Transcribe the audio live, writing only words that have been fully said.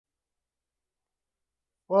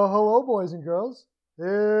Well, hello, boys and girls.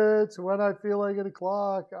 It's when I feel like 8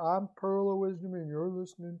 o'clock. I'm Pearl of Wisdom, and you're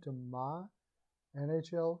listening to my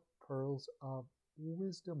NHL Pearls of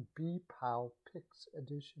Wisdom B-Pow Picks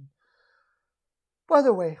Edition. By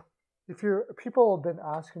the way, people have been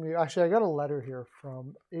asking me, actually, I got a letter here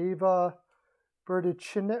from Ava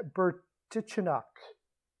Bertichnak.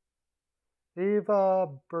 Ava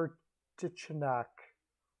Bertichnak.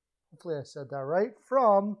 Hopefully I said that right.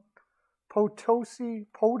 From Potosi,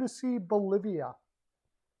 Bolivia.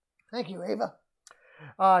 Thank you, Ava.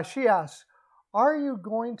 She asks, are you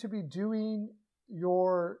going to be doing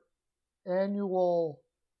your annual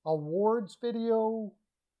awards video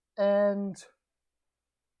and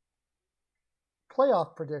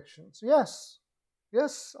playoff predictions? Yes,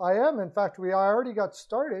 I am. In fact, I already got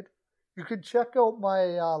started. You could check out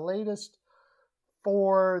my latest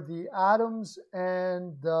for the Adams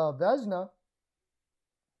and the Vezina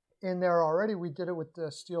in there already. We did it with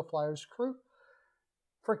the Steel Flyers crew.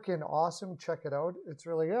 Freaking awesome. Check it out. It's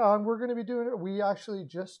really good. We're going to be doing it. We actually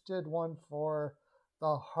just did one for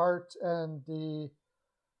the Hart and the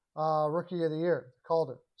Rookie of the Year,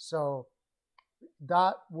 Calder. So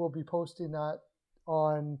that we'll be posting that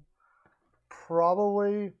on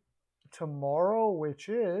probably tomorrow, which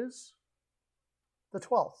is the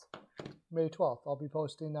 12th, May 12th. I'll be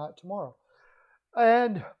posting that tomorrow.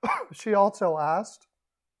 And she also asked,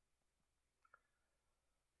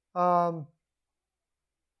 where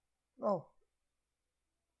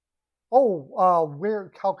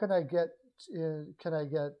how can I get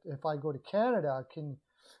if I go to Canada,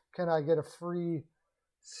 can I get a free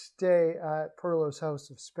stay at Perlo's House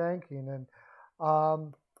of Spanking? And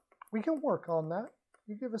we can work on that.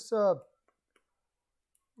 You give us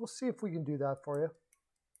we'll see if we can do that for you.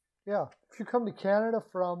 Yeah, if you come to Canada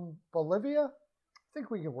from Bolivia, I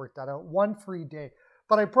think we can work that out. One free day.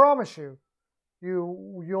 But I promise you,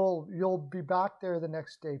 you'll be back there the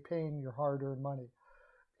next day paying your hard-earned money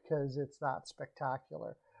because it's that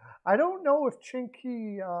spectacular. I don't know if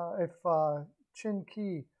Chinky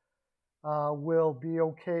will be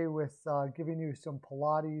okay with giving you some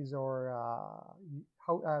Pilates or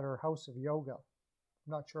at her house of yoga.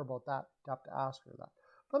 I'm not sure about that. You have to ask her that.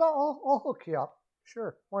 But I'll hook you up.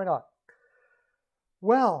 Sure, why not?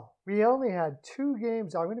 Well, we only had 2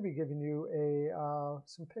 games. I'm going to be giving you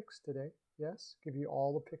some picks today. Yes, give you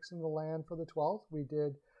all the picks in the land for the 12th. We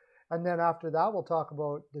did. And then after that, we'll talk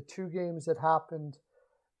about the 2 games that happened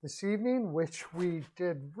this evening, which we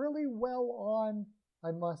did really well on, I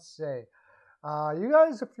must say. You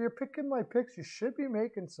guys, if you're picking my picks, you should be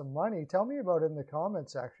making some money. Tell me about it in the comment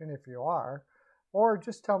section if you are. Or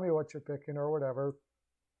just tell me what you're picking or whatever.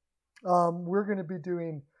 We're going to be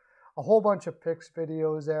doing a whole bunch of picks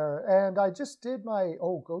videos there. And I just did my,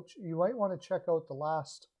 you might want to check out the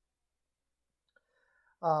last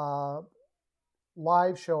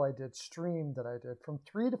live show stream that I did from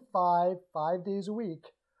 3 to 5 days a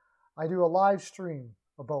week. I do a live stream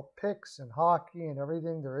about picks and hockey and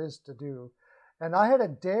everything there is to do. And I had a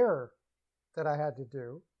dare that I had to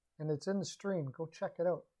do, and it's in the stream. Go check it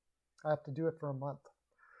out. I have to do it for a month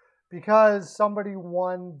because somebody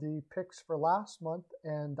won the picks for last month,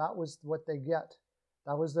 and that was what they get.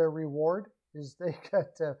 That was their reward, is they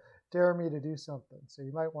get to dare me to do something. So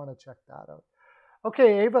you might want to check that out.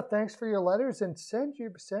 Okay, Ava, thanks for your letters, and send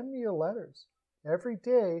me your letters. Every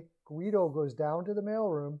day, Guido goes down to the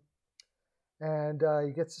mailroom, and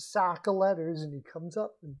he gets a sack of letters, and he comes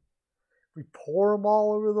up, and we pour them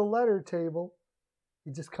all over the letter table.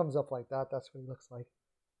 He just comes up like that. That's what he looks like.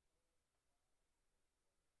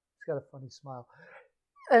 He's got a funny smile.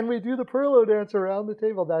 And we do the Perlo dance around the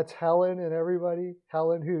table. That's Helen and everybody.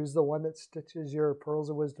 Helen, who's the one that stitches your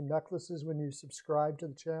Pearls of Wisdom necklaces when you subscribe to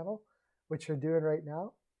the channel, which you're doing right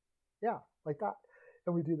now. Yeah, like that.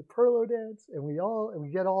 And we do the Perlo dance, and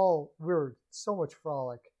we're so much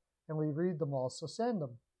frolic, and we read them all. So send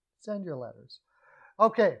your letters.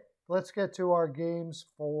 Okay, let's get to our games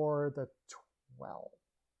for the 12th,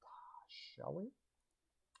 shall we?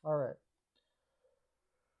 All right.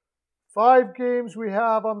 5 games we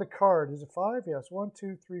have on the card. Is it 5? Yes, 1,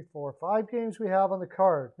 2, 3, 4. 5 games we have on the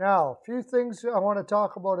card. Now, a few things I want to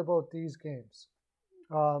talk about these games.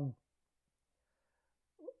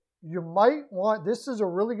 You might want, this is a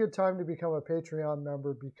really good time to become a Patreon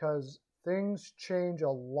member because things change a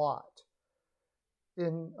lot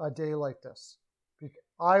in a day like this.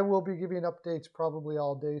 I will be giving updates probably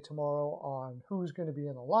all day tomorrow on who's going to be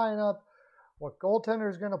in the lineup, what goaltender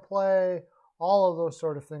is going to play, all of those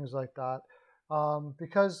sort of things like that.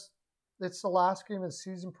 Because it's the last game of the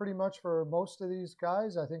season pretty much for most of these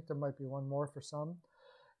guys. I think there might be one more for some.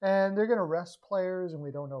 And they're going to rest players, and we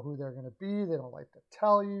don't know who they're going to be. They don't like to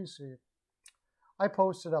tell you. I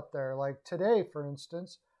posted up there. Like today, for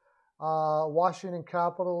instance, Washington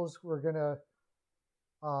Capitals were going to,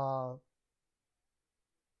 or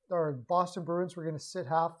Boston Bruins were going to sit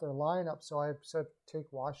half their lineup. So I said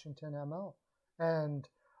take Washington ML. And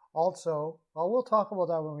also, we'll talk about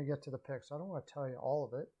that when we get to the picks. I don't want to tell you all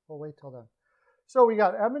of it. We'll wait till then. So we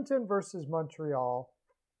got Edmonton versus Montreal.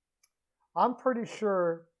 I'm pretty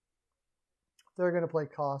sure they're going to play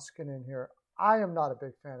Koskinen here. I am not a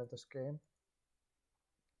big fan of this game.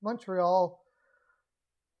 Montreal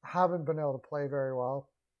haven't been able to play very well.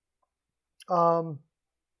 I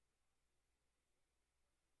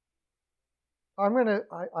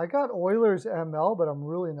got Oilers ML, but I'm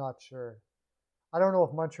really not sure. I don't know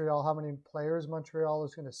if Montreal, how many players Montreal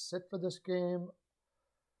is going to sit for this game,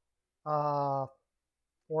 or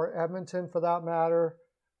Edmonton for that matter.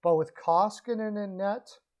 But with Koskinen in net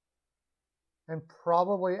and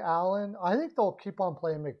probably Allen, I think they'll keep on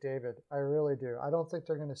playing McDavid. I really do. I don't think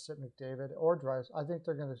they're going to sit McDavid or Dries. I think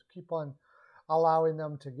they're going to keep on allowing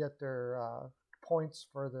them to get their points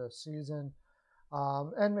for the season.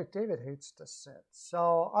 And McDavid hates to sit.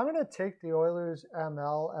 So I'm going to take the Oilers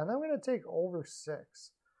ML, and I'm going to take over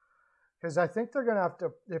 6. Because I think they're going to have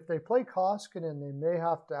to, if they play Koskinen, they may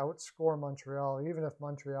have to outscore Montreal, even if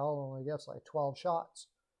Montreal only gets like 12 shots.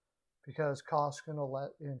 Because Koskinen will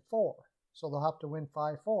let in 4. So they'll have to win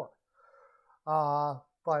 5-4.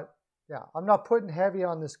 But yeah, I'm not putting heavy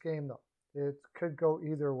on this game though. It could go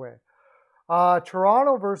either way.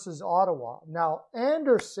 Toronto versus Ottawa. Now,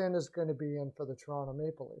 Anderson is going to be in for the Toronto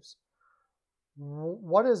Maple Leafs.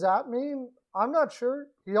 What does that mean? I'm not sure.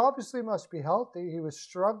 He obviously must be healthy. He was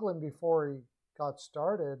struggling before he got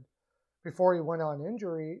started, before he went on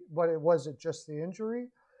injury. But was it just the injury?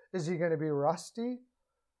 Is he going to be rusty?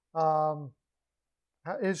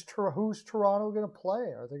 Who's Toronto going to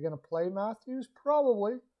play? Are they going to play Matthews?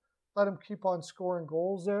 Probably. Let him keep on scoring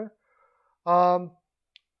goals there.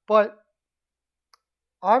 But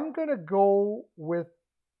I'm going to go with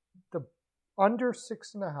the under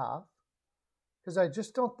 6.5 because I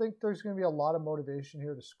just don't think there's going to be a lot of motivation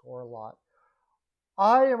here to score a lot.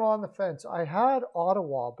 I am on the fence. I had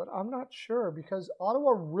Ottawa, but I'm not sure because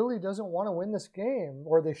Ottawa really doesn't want to win this game,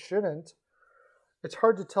 or they shouldn't. It's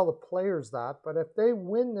hard to tell the players that, but if they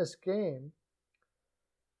win this game,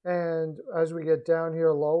 and as we get down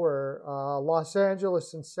here lower, Los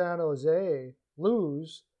Angeles and San Jose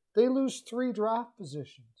lose, they lose 3 draft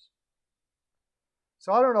positions.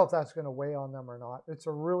 So I don't know if that's going to weigh on them or not. It's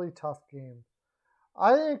a really tough game.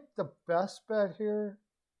 I think the best bet here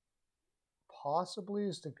possibly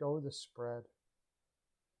is to go the spread.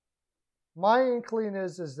 My inkling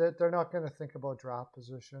is that they're not going to think about draft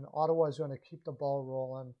position. Ottawa is going to keep the ball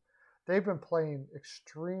rolling. They've been playing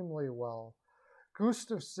extremely well.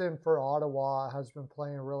 Gustafsson for Ottawa has been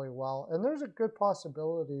playing really well. And there's a good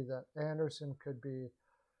possibility that Anderson could be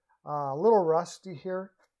a little rusty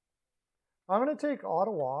here. I'm going to take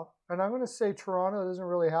Ottawa, and I'm going to say Toronto doesn't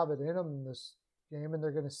really have it in them in this game, and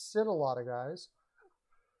they're going to sit a lot of guys.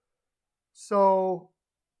 So,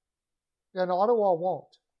 and Ottawa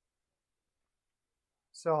won't.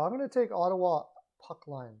 So I'm going to take Ottawa puck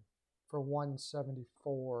line for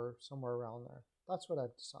 174, somewhere around there. That's what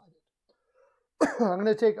I've decided. I'm going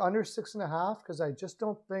to take under 6.5 because I just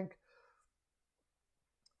don't think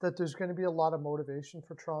that there's going to be a lot of motivation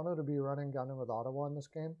for Toronto to be running gunning with Ottawa in this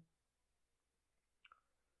game.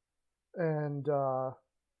 And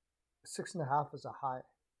 6.5 is a high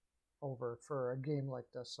over for a game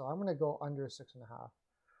like this. So I'm going to go under 6.5.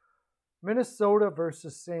 Minnesota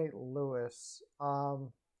versus St. Louis.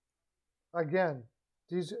 Again,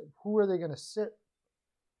 who are they going to sit?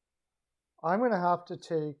 I'm going to have to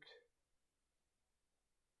take.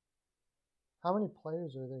 How many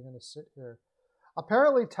players are they going to sit here?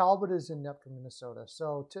 Apparently, Talbot is in net for Minnesota.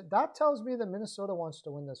 So that tells me that Minnesota wants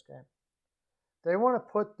to win this game. They want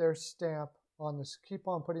to put their stamp on this, keep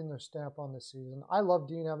on putting their stamp on the season. I love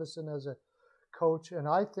Dean Evison as a coach, and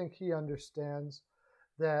I think he understands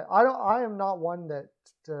that I am not one that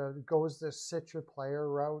goes this sit your player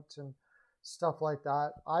route and stuff like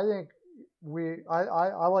that. I think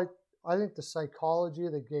I think the psychology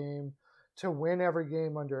of the game to win every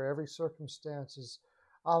game under every circumstance is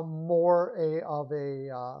more of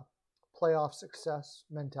a playoff success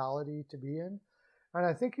mentality to be in. And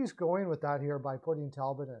I think he's going with that here by putting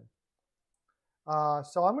Talbot in.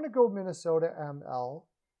 So I'm going to go Minnesota ML.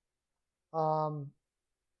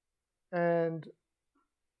 And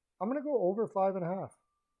I'm going to go over 5.5.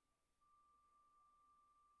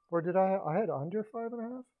 Or did I had under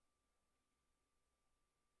 5.5?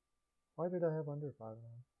 Why did I have under 5.5?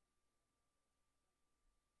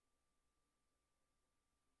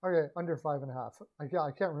 Okay, under 5.5.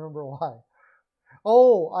 I can't remember why.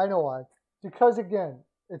 Oh, I know why. Because again,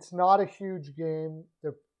 it's not a huge game.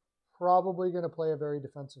 They're probably going to play a very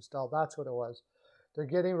defensive style. That's what it was. They're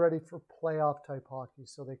getting ready for playoff type hockey,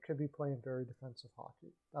 so they could be playing very defensive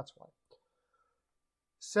hockey. That's why.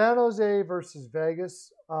 San Jose versus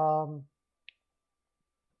Vegas. I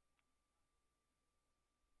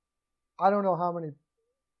don't know how many.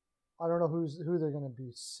 I don't know who they're going to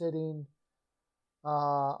be sitting.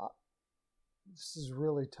 This is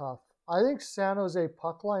really tough. I think San Jose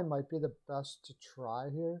puck line might be the best to try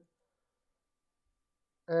here.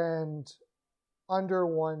 And under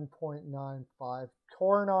 1.95.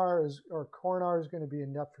 Coronar is going to be a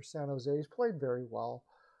net for San Jose. He's played very well.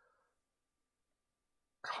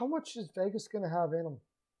 How much is Vegas going to have in them?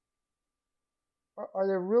 Are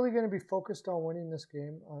they really going to be focused on winning this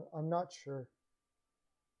game? I'm not sure.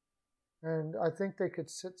 And I think they could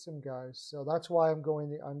sit some guys. So that's why I'm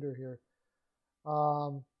going the under here.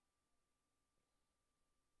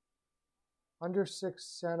 Under 6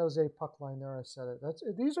 San Jose puck line there, I said it.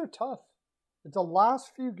 These are tough. It's the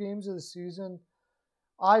last few games of the season.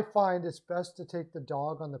 I find it's best to take the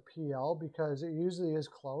dog on the PL because it usually is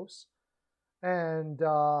close. And,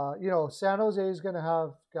 San Jose is going to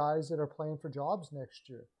have guys that are playing for jobs next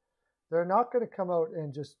year. They're not going to come out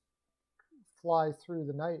and just fly through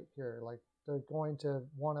the night here. Like, they're going to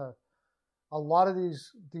want to, a lot of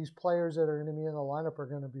these players that are going to be in the lineup are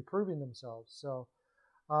going to be proving themselves. So,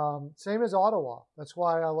 same as Ottawa. That's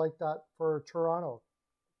why I like that for Toronto.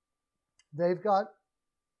 There's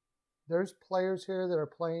players here that are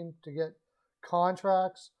playing to get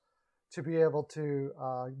contracts to be able to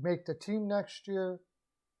make the team next year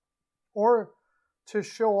or to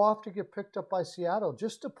show off to get picked up by Seattle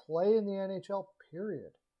just to play in the NHL,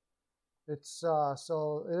 period. It's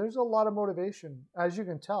so there's a lot of motivation. As you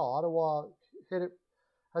can tell, Ottawa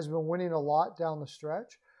has been winning a lot down the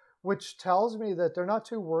stretch, which tells me that they're not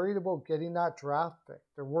too worried about getting that draft pick.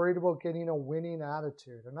 They're worried about getting a winning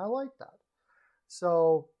attitude, and I like that.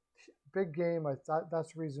 So, big game. I thought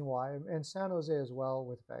that's the reason why. And San Jose as well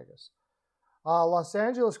with Vegas. Los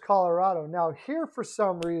Angeles, Colorado. Now, here for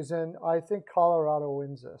some reason, I think Colorado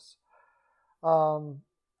wins this.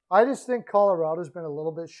 I just think Colorado's been a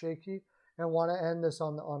little bit shaky and want to end this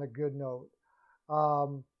on a good note.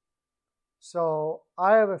 So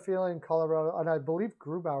I have a feeling Colorado, and I believe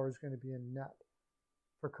Grubauer is going to be in net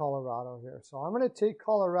for Colorado here. So I'm going to take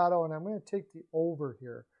Colorado, and I'm going to take the over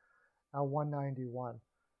here at 191.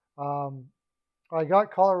 I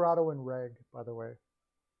got Colorado in reg, by the way.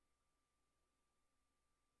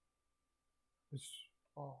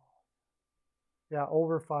 Yeah,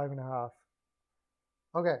 over 5.5.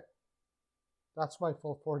 Okay. That's my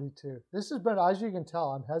full 42. This has been, as you can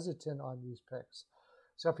tell, I'm hesitant on these picks.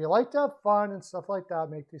 So if you like to have fun and stuff like that,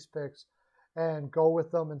 make these picks and go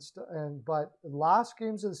with them. But the last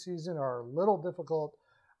games of the season are a little difficult.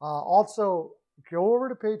 Also, go over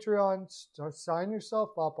to Patreon, sign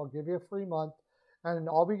yourself up. I'll give you a free month, and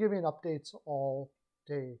I'll be giving updates all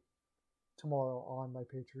day tomorrow on my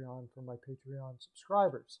Patreon for my Patreon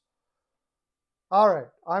subscribers. All right,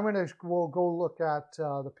 we'll go look at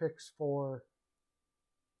the picks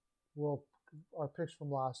our picks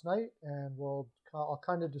from last night, and I'll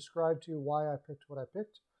kind of describe to you why I picked what I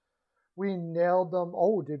picked. We nailed them.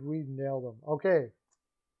 Oh, did we nail them? Okay.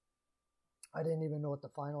 I didn't even know what the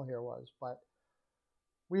final here was, but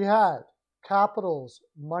we had Capitals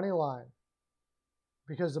money line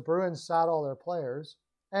because the Bruins sat all their players,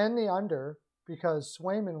 and the under because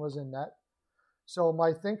Swayman was in net. So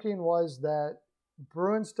my thinking was that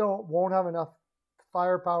Bruins won't have enough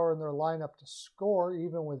firepower in their lineup to score,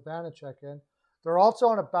 even with Vanacek in. They're also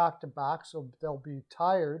on a back-to-back, so they'll be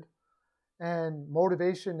tired. And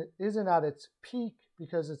motivation isn't at its peak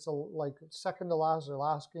because it's like second to last or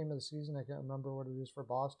last game of the season. I can't remember what it is for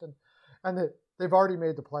Boston. And they've already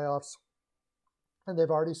made the playoffs. And they've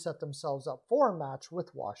already set themselves up for a match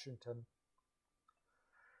with Washington.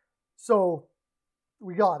 So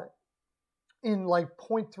we got it. In like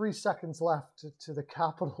 0.3 seconds left to the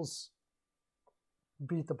Capitals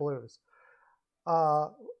beat the Blues.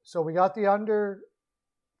 So we got the under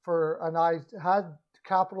and I had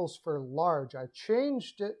Capitals for large. I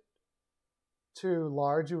changed it to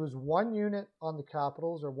large. It was 1 unit on the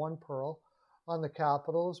Capitals, or 1 pearl on the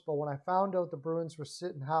Capitals. But when I found out the Bruins were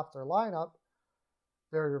sitting half their lineup,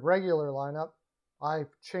 their regular lineup, I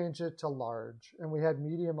changed it to large, and we had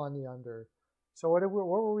medium on the under. So what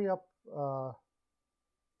were we up?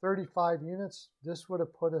 35 units. This would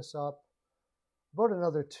have put us up about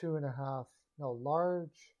another 2.5. No,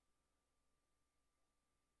 large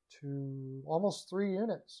to almost 3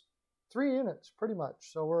 units. 3 units pretty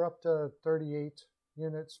much. So we're up to 38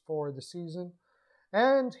 units for the season.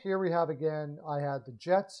 And here we have again, I had the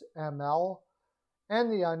Jets ML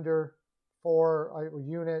and the under for a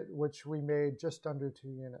unit, which we made just under 2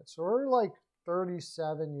 units. So we're like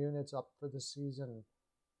 37 units up for the season.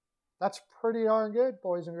 That's pretty darn good,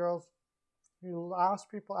 boys and girls. You ask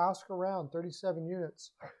people, ask around, 37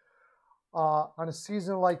 units on a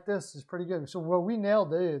season like this is pretty good. So well, we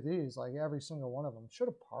nailed these, like every single one of them. Should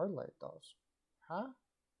have parlayed those. Huh?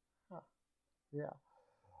 Yeah.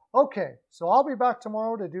 Okay, so I'll be back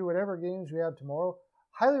tomorrow to do whatever games we have tomorrow.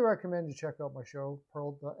 Highly recommend you check out my show,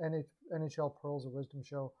 the NHL Pearls of Wisdom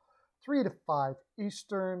show, 3 to 5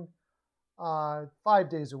 Eastern, 5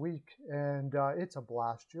 days a week, and it's a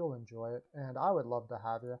blast. You'll enjoy it, and I would love to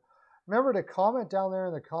have you. Remember to comment down there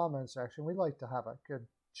in the comment section. We'd like to have a good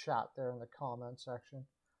chat there in the comment section.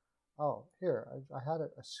 Oh, here, I had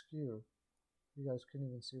it askew. You guys couldn't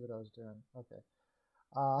even see what I was doing. Okay.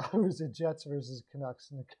 It was the Jets versus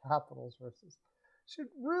Canucks and the Capitals versus. Should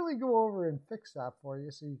really go over and fix that for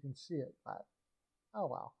you so you can see it. But, oh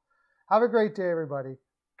well. Have a great day, everybody.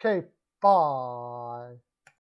 Okay, bye.